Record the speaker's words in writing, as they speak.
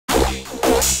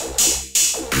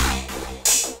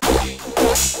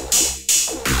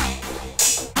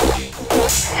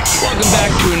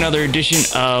another edition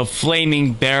of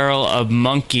Flaming Barrel of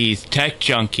Monkeys Tech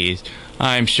Junkies.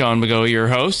 I'm Sean McGough, your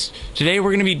host. Today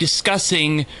we're going to be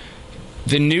discussing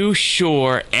the new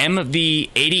Shure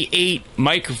MV88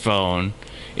 microphone.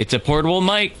 It's a portable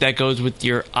mic that goes with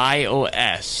your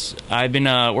iOS. I've been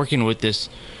working with this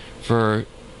for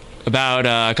about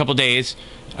a couple days.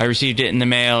 I received it in the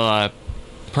mail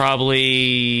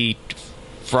probably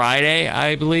Friday,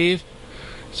 I believe.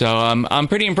 So I'm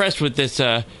pretty impressed with this.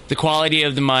 The quality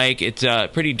of the mic. It's a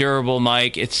pretty durable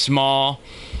mic. It's small.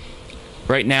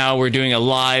 Right now we're doing a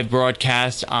live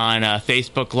broadcast on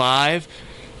Facebook Live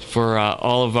for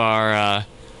all of our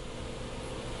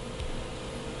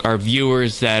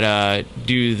viewers that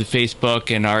do the Facebook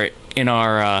and are in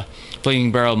our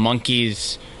Flaming Barrel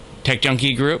Monkeys Tech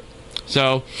Junkie group.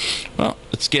 So, well,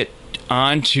 let's get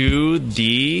on to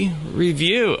the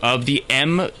review of the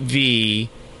MV88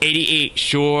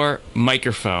 Shure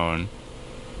microphone.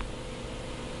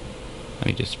 Let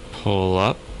me just pull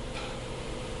up.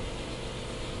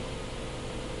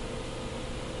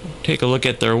 Take a look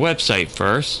at their website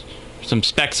first. Some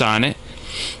specs on it.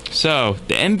 So,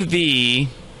 the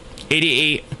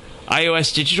MV88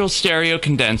 iOS digital stereo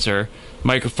condenser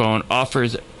microphone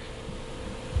offers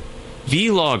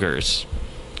V-loggers.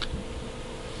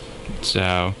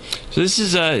 So this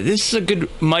is a good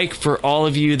mic for all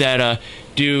of you that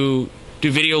do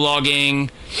video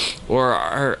logging or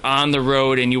are on the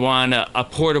road and you want a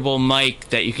portable mic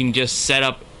that you can just set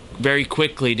up very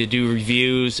quickly to do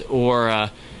reviews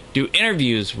or do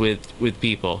interviews with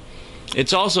people.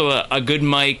 It's also a good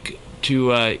mic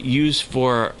to use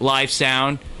for live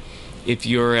sound if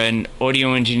you're an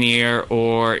audio engineer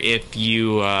or if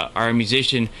you are a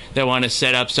musician that want to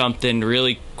set up something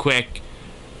really quick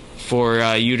for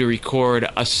you to record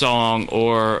a song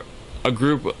or a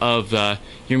group of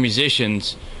your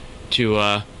musicians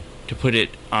to put it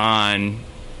on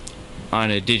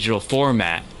a digital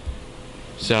format.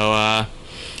 So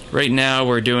right now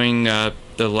we're doing the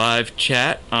live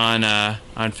chat on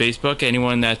Facebook.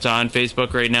 Anyone that's on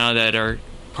Facebook right now that are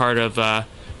part of the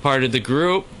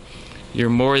group, you're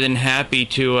more than happy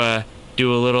to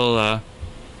do a little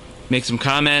make some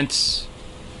comments.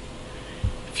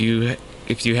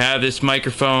 If you have this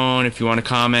microphone, if you want to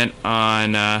comment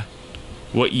on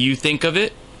what you think of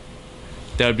it,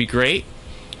 that would be great.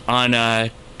 On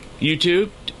YouTube,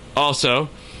 also,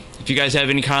 if you guys have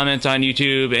any comments on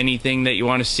YouTube, anything that you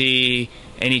want to see,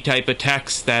 any type of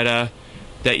text that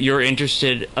you're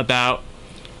interested about,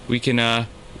 we can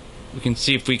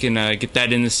see if we can get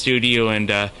that in the studio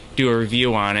and do a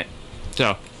review on it.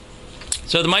 So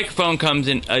the microphone comes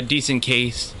in a decent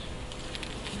case.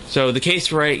 So the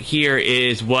case right here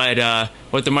is what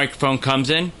the microphone comes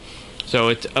in. So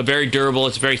it's a very durable,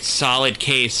 it's a very solid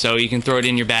case. So you can throw it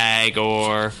in your bag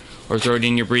or throw it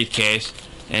in your briefcase,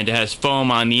 and it has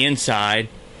foam on the inside.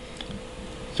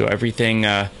 So everything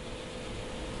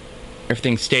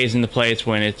stays in the place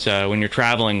when it's when you're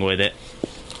traveling with it.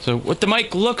 So what the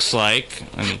mic looks like,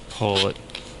 let me pull it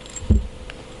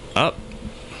up.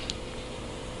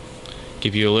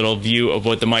 Give you a little view of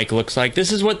what the mic looks like.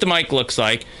 This is what the mic looks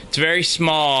like. It's very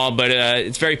small, but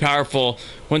it's very powerful.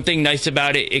 One thing nice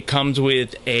about it, it comes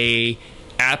with a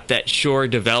app that Shure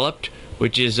developed,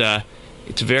 which is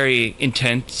it's very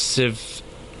intensive.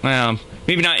 Well,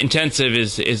 maybe not intensive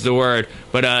is the word,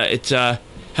 but it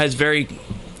has very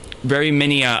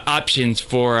many options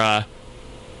for a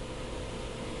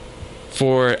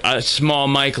small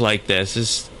mic like this.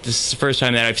 This is the first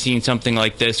time that I've seen something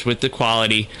like this with the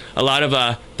quality. A lot of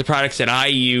the products that I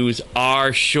use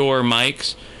are Shure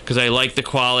mics because I like the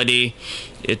quality.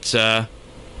 It's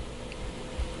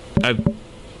I've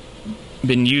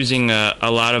been using a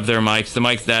lot of their mics. The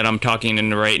mic that I'm talking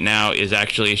into right now is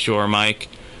actually a Shure mic.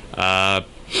 I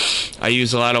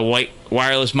use a lot of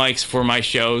wireless mics for my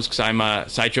shows because I'm a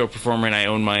sideshow performer and I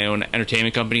own my own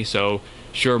entertainment company. So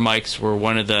Shure mics were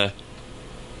one of the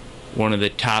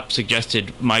top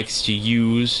suggested mics to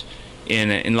use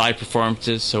in live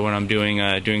performances. So when I'm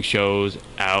doing shows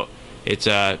out, it's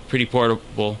pretty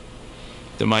portable,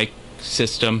 the mic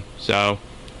system. So,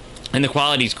 and the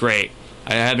quality's great.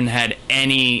 I haven't had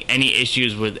any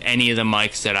issues with any of the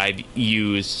mics that I've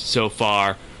used so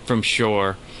far from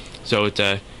Shure. So it's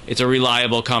a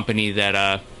reliable company that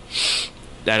I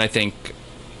think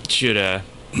should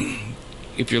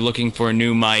if you're looking for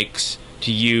new mics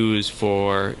to use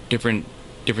for different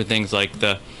things like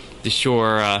the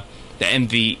Shure the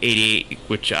MV88,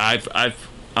 which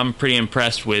I'm pretty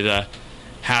impressed with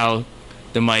how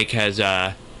the mic has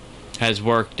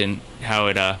worked and how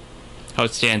it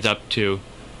stands up to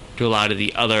a lot of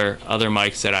the other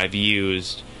mics that I've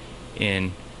used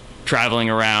in traveling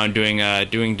around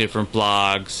doing different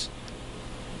blogs,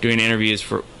 doing interviews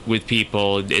with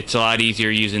people. It's a lot easier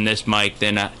using this mic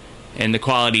than and the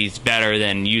quality is better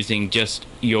than using just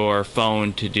your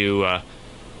phone to do a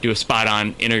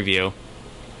spot-on interview.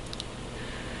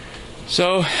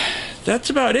 So that's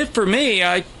about it for me.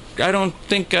 I don't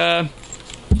think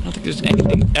there's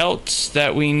anything else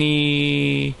that we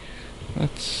need.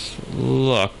 Let's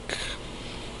look.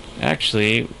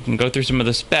 Actually, we can go through some of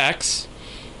the specs.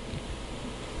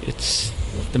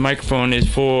 The microphone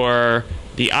is for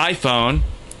the iPhone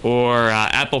or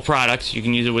Apple products. You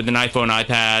can use it with an iPhone,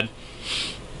 iPad.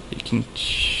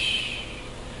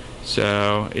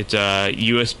 So it's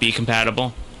USB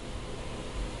compatible.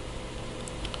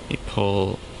 Let me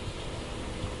pull.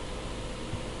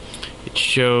 It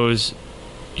shows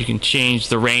you can change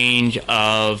the range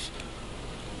of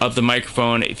the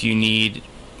microphone if you need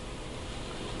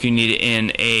it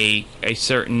in a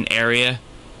certain area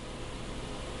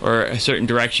or a certain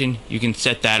direction. You can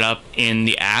set that up in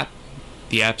the app.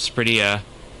 The app's pretty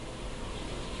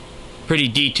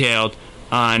detailed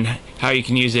on how you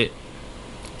can use it.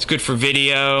 It's good for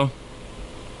video.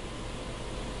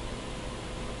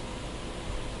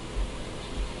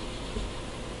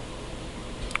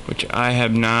 Which I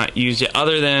have not used it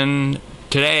other than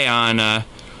today on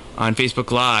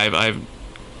Facebook Live. I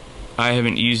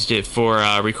haven't used it for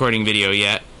recording video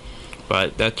yet,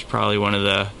 but that's probably one of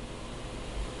the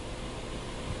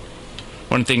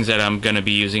things that I'm going to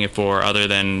be using it for, other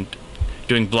than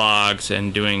doing blogs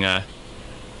and doing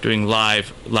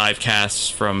live casts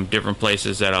from different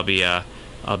places that I'll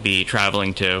be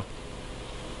traveling to.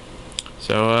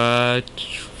 So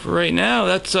for right now,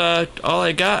 that's all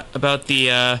I got about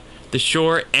the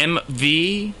Shure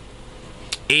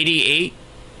MV88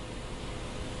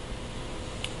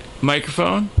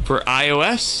 microphone for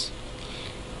iOS.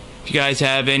 If you guys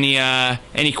have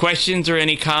any questions or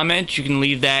any comments, you can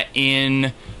leave that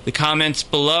in the comments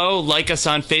below. Like us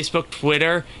on Facebook,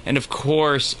 Twitter, and of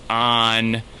course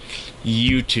on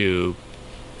YouTube.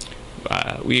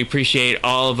 We appreciate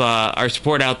all of our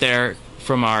support out there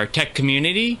from our tech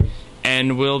community,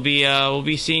 and we'll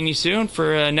be seeing you soon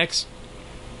for next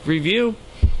review.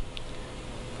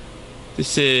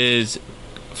 This is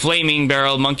Flaming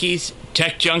Barrel Monkeys,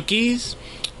 Tech Junkies,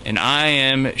 and I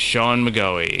am Sean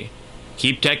McGoey.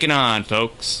 Keep teching on,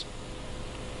 folks.